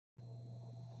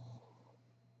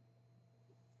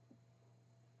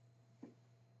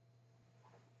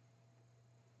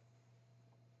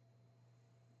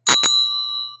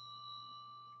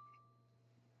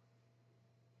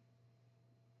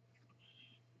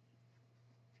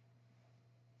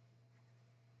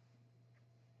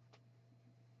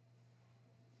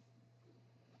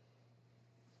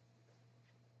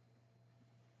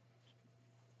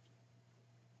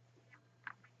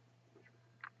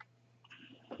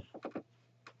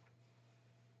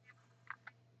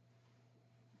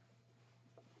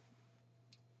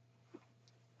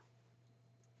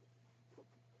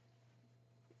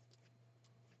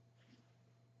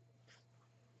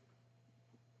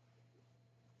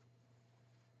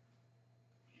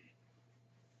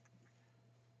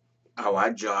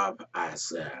Our job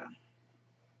as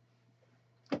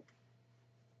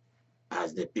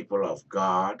the people of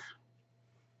God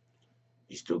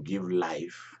is to give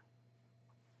life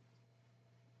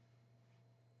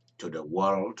to the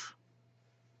world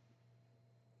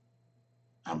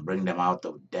and bring them out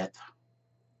of death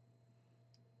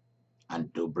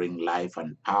and to bring life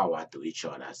and power to each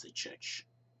other as a church.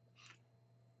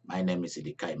 My name is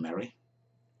Idika Imeri.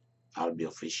 I'll be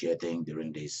officiating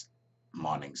during this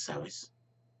morning service.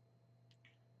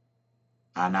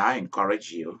 And I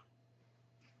encourage you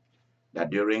that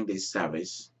during this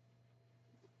service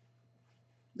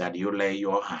that you lay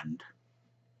your hand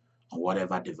on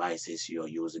whatever devices you're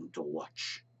using to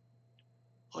watch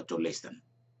or to listen.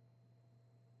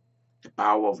 The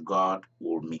power of God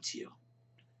will meet you.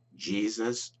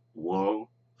 Jesus will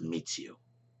meet you.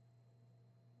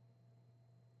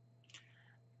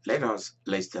 Let us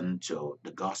listen to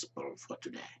the gospel for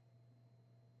today.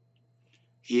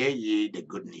 Hear ye the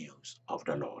good news of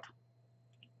the Lord.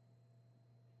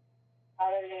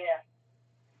 Hallelujah.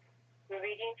 We're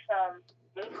reading from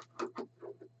Luke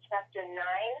chapter 9,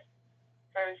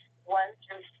 verse 1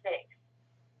 through 6.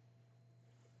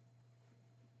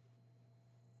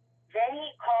 Then he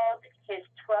called his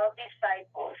 12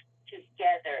 disciples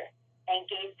together and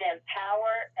gave them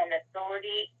power and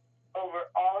authority over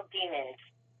all demons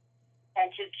and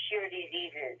to cure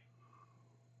diseases.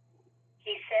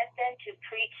 He sent them to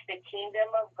preach the kingdom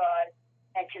of God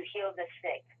and to heal the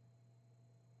sick.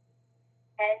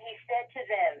 And he said to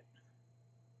them,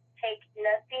 take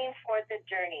nothing for the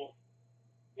journey,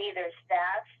 neither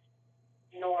staff,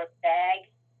 nor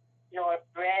bag, nor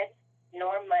bread,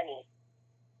 nor money.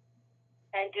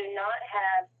 And do not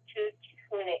have 2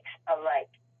 tunics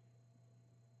alike,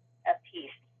 a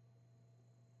piece.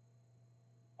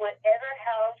 Whatever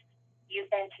house you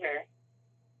enter,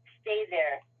 stay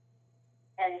there,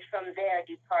 and from there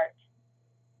depart.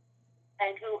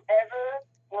 And whoever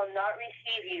will not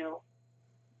receive you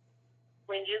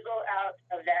when you go out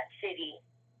of that city,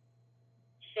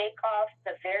 shake off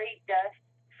the very dust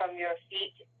from your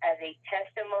feet as a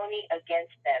testimony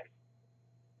against them.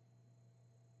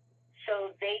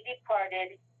 So they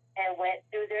departed and went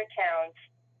through their towns,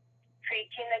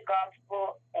 preaching the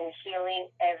gospel and healing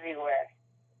everywhere.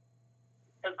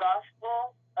 The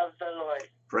gospel of the Lord.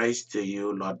 Praise to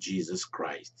you, Lord Jesus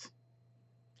Christ.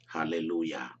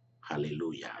 Hallelujah.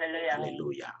 Hallelujah. Hallelujah.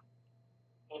 Hallelujah.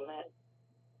 Amen.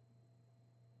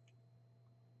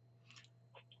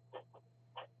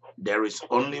 There is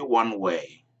only one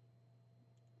way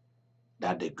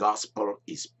that the gospel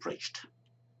is preached,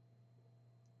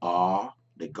 or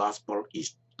the gospel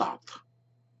is taught,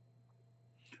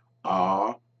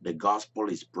 or the gospel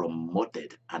is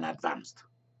promoted and advanced.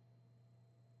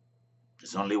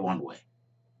 There's only one way.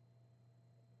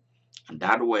 And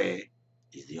that way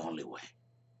is the only way.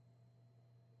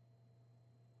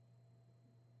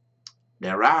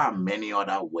 There are many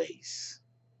other ways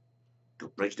to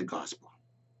preach the gospel.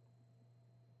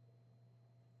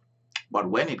 But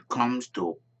when it comes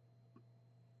to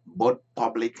both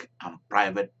public and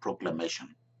private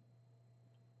proclamation,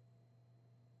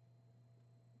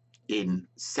 in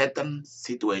certain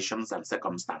situations and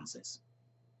circumstances,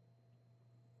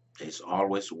 there's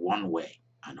always one way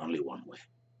and only one way.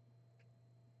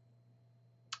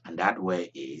 And that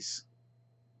way is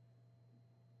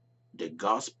the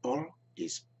gospel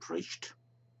is preached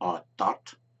or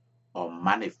taught or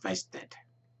manifested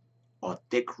or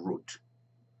take root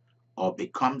or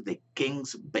become the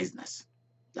king's business.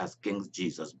 That's King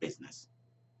Jesus' business.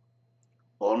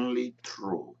 Only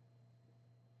through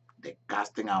the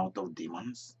casting out of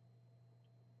demons,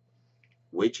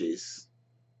 which is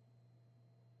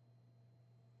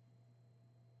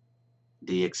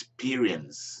the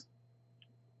experience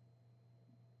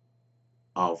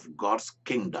of God's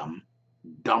kingdom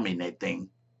dominating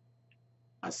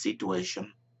a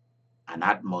situation, an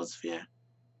atmosphere,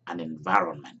 an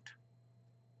environment,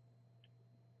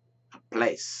 a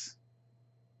place,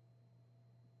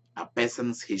 a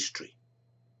person's history.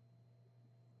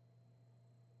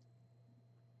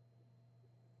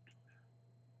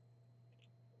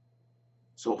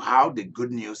 So how the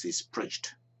good news is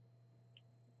preached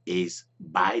is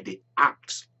by the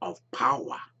acts of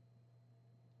power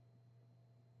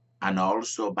and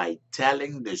also by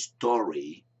telling the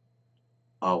story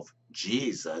of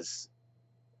Jesus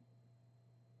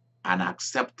and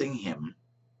accepting him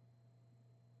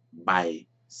by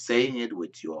saying it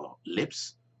with your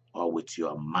lips or with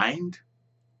your mind.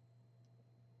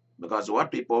 Because what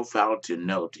people fail to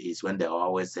note is when they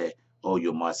always say, oh,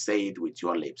 you must say it with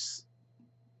your lips.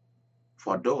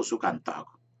 For those who can talk,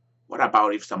 what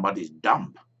about if somebody is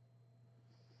dumb?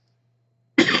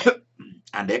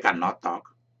 and they cannot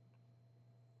talk,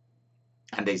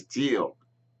 and they still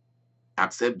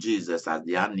accept Jesus as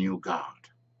their new God,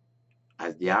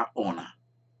 as their owner,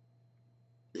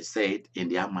 they say it in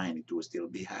their mind, it will still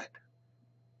be heard.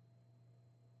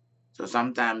 So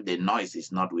sometimes the noise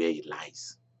is not where it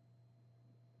lies.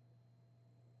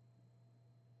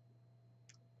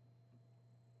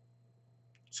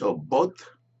 So both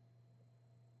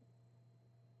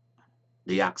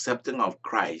the accepting of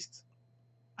Christ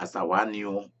as our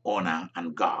new owner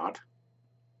and God,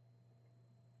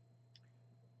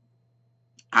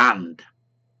 and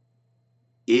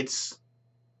its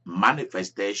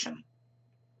manifestation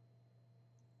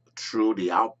through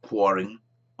the outpouring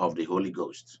of the Holy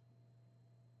Ghost,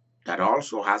 that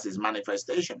also has its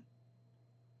manifestation.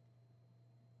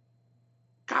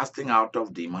 Casting out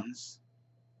of demons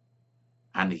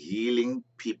and healing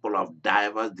people of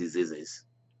diverse diseases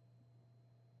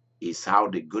is how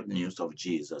the good news of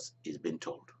Jesus is being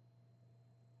told.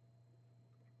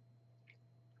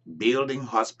 Building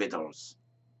hospitals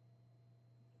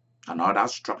and other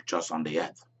structures on the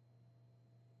earth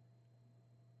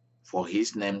for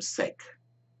his name's sake,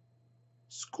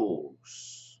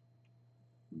 schools,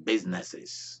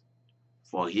 businesses,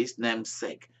 for his name's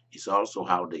sake is also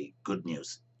how the good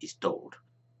news is told.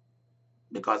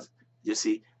 Because you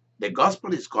see, the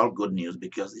gospel is called good news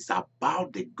because it's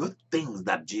about the good things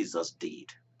that Jesus did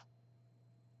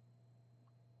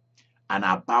and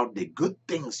about the good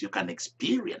things you can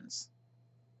experience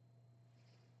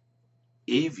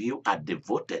if you are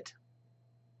devoted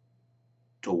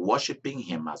to worshiping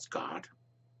him as God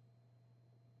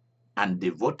and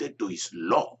devoted to his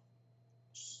law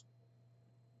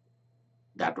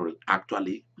that will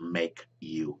actually make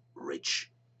you rich.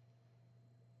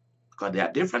 Because there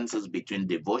are differences between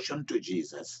devotion to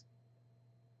Jesus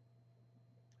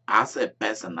as a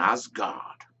person, as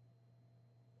God,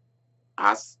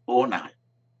 as owner,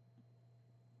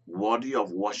 worthy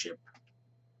of worship,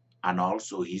 and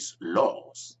also his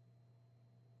laws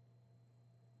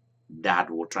that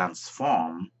will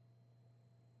transform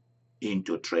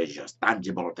into treasures,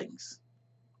 tangible things.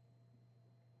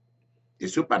 The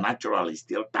supernatural is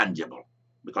still tangible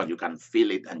because you can feel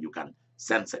it and you can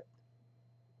sense it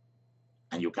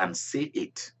and you can see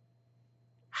it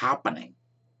happening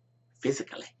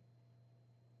physically.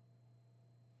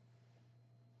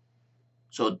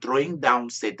 So throwing down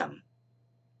Satan,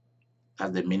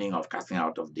 that's the meaning of casting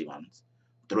out of demons.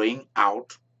 Throwing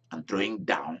out and throwing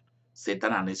down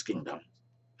Satan and his kingdom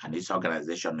and his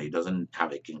organization. He doesn't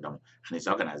have a kingdom, and his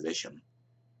organization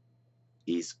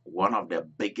is one of the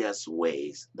biggest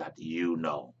ways that you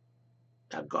know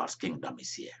that God's kingdom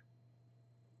is here.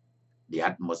 The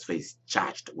atmosphere is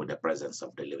charged with the presence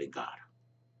of the living God.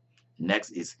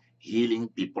 Next is healing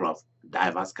people of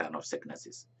diverse kind of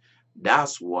sicknesses.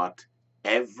 That's what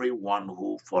everyone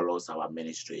who follows our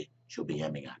ministry should be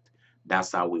aiming at.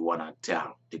 That's how we want to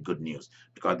tell the good news,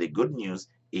 because the good news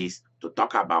is to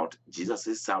talk about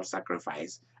Jesus'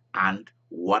 self-sacrifice and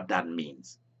what that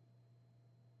means.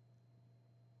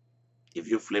 If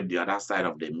you flip the other side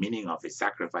of the meaning of his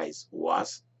sacrifice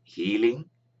was healing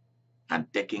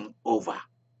and taking over,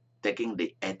 taking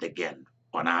the earth again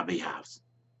on our behalf,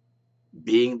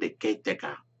 being the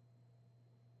caretaker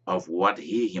of what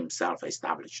he himself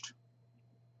established.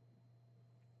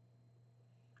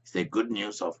 It's the good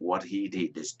news of what he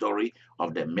did, the story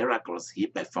of the miracles he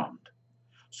performed.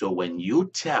 So when you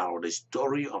tell the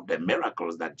story of the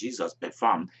miracles that Jesus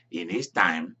performed in his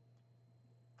time,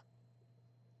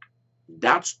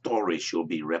 that story should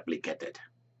be replicated.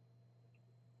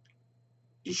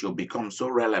 It should become so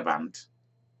relevant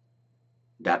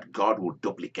that God will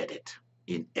duplicate it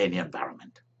in any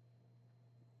environment.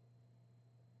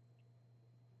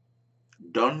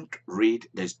 Don't read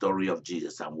the story of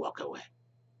Jesus and walk away.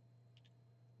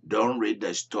 Don't read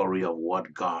the story of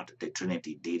what God, the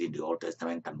Trinity, did in the Old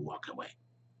Testament and walk away.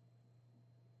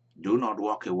 Do not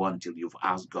walk away until you've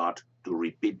asked God to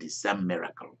repeat the same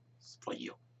miracles for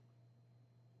you.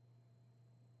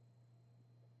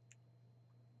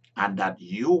 And that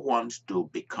you want to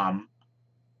become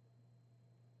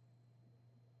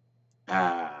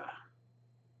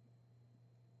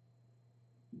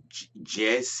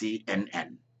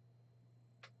JCNN,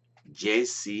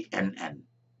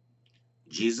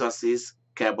 Jesus's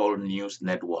Cable News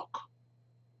Network,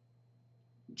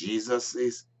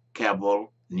 Jesus's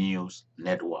Cable News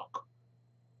Network,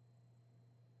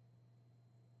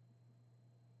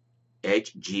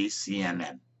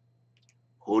 HGCNN,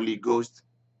 Holy Ghost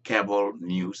Cable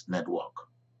News Network.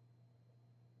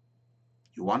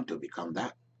 You want to become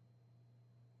that.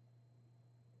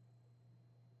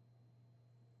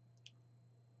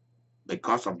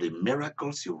 Because of the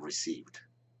miracles you've received,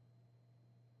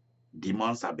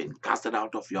 demons have been casted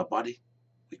out of your body.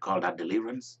 We call that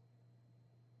deliverance.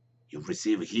 You've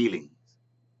received healing,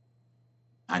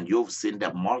 and you've seen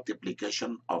the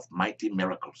multiplication of mighty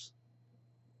miracles.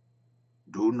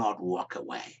 Do not walk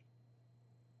away.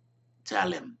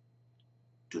 Tell him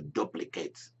to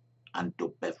duplicate and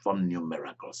to perform new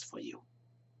miracles for you.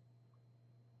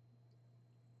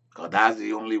 Because that's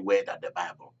the only way that the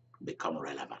Bible becomes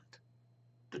relevant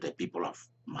to the people of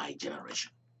my generation.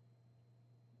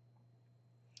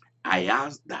 I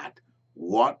ask that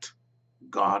what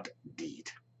God did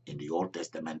in the Old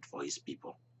Testament for his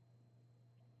people,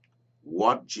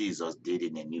 what Jesus did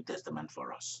in the New Testament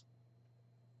for us,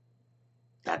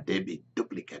 that they be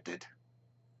duplicated,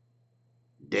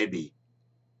 they be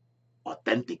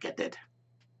authenticated,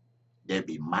 they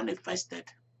be manifested,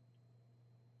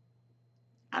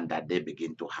 and that they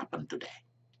begin to happen today.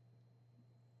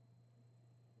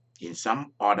 In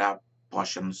some other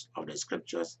portions of the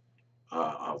scriptures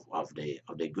of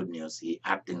the good news, he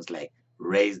had things like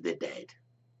raise the dead.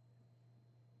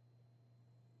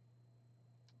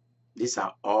 These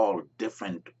are all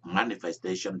different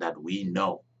manifestations that we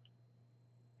know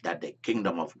that the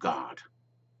kingdom of God,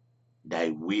 thy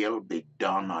will be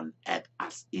done on earth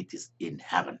as it is in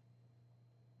heaven.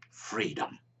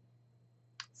 Freedom.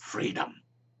 Freedom.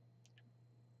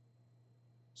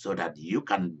 So that you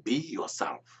can be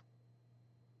yourself,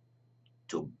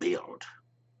 to build,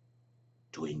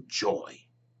 to enjoy,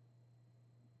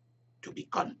 to be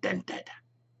contented.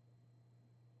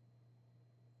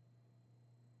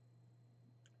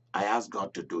 I ask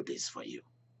God to do this for you.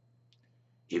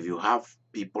 If you have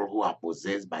people who are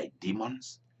possessed by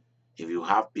demons, if you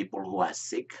have people who are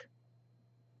sick,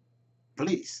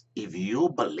 please, if you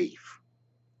believe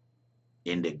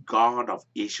in the God of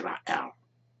Israel,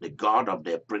 the God of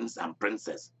the prince and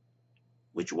princess,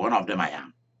 which one of them I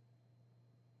am,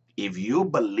 if you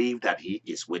believe that he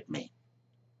is with me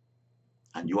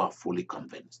and you are fully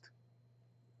convinced,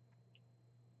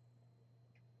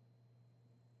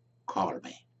 call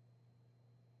me.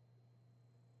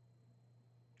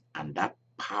 And that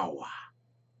power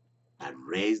that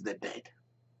raised the dead,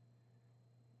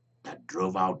 that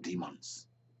drove out demons,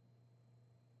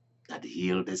 that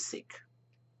healed the sick,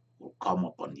 will come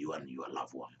upon you and your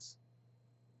loved ones.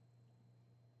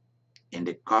 In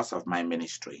the course of my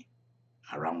ministry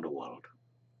around the world,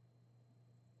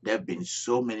 there have been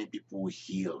so many people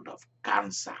healed of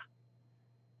cancer,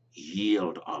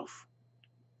 healed of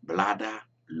bladder,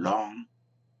 lung,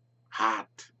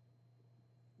 heart,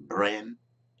 brain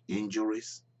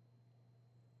injuries,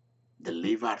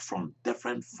 delivered from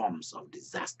different forms of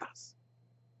disasters,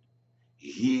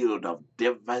 healed of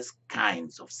diverse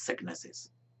kinds of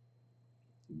sicknesses,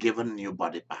 given new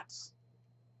body parts,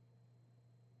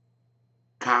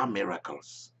 car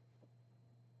miracles,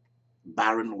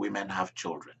 barren women have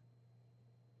children.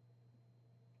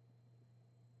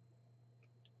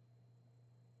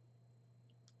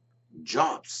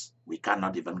 Jobs, we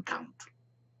cannot even count.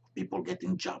 People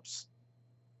getting jobs,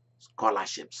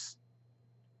 scholarships.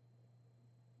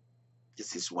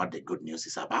 This is what the good news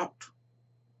is about.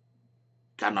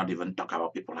 Cannot even talk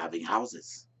about people having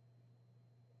houses.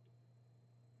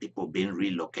 People being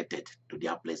relocated to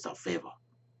their place of favor.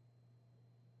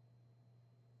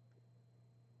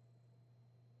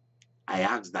 I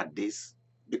ask that this,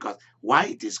 because why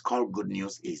it is called good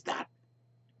news is that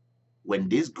when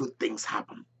these good things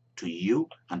happen to you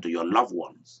and to your loved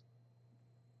ones,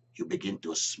 you begin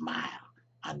to smile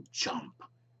and jump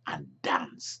and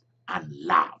dance and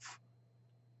laugh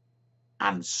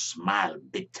and smile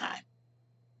big time.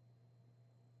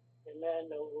 Amen.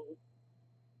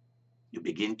 You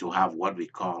begin to have what we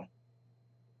call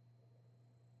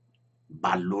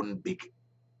balloon big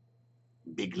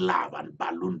laugh and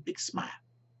balloon big smile.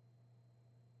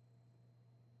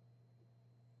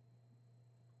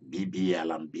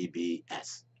 BBL and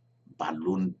BBS,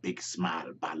 balloon big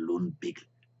smile, balloon big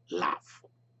laugh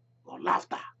or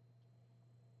laughter.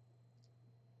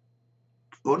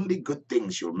 Only good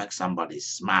things should make somebody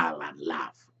smile and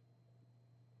laugh.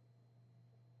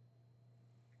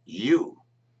 You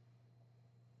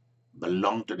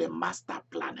belong to the master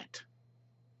planet.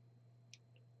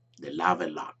 They laugh a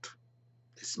lot.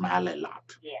 They smile a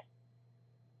lot. Yeah.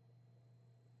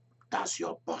 That's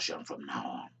your portion from now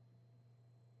on.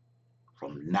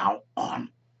 From now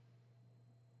on,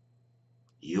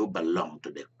 you belong to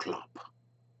the club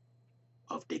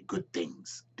of the good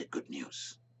things, the good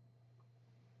news.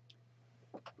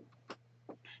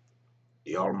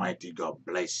 The Almighty God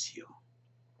bless you.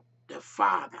 The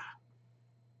Father,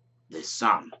 the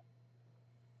Son,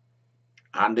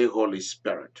 and the Holy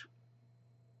Spirit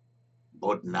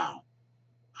both now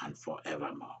and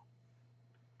forevermore.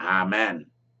 Amen.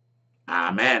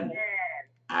 Amen. Amen.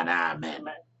 And amen.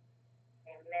 Amen.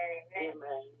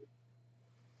 Amen.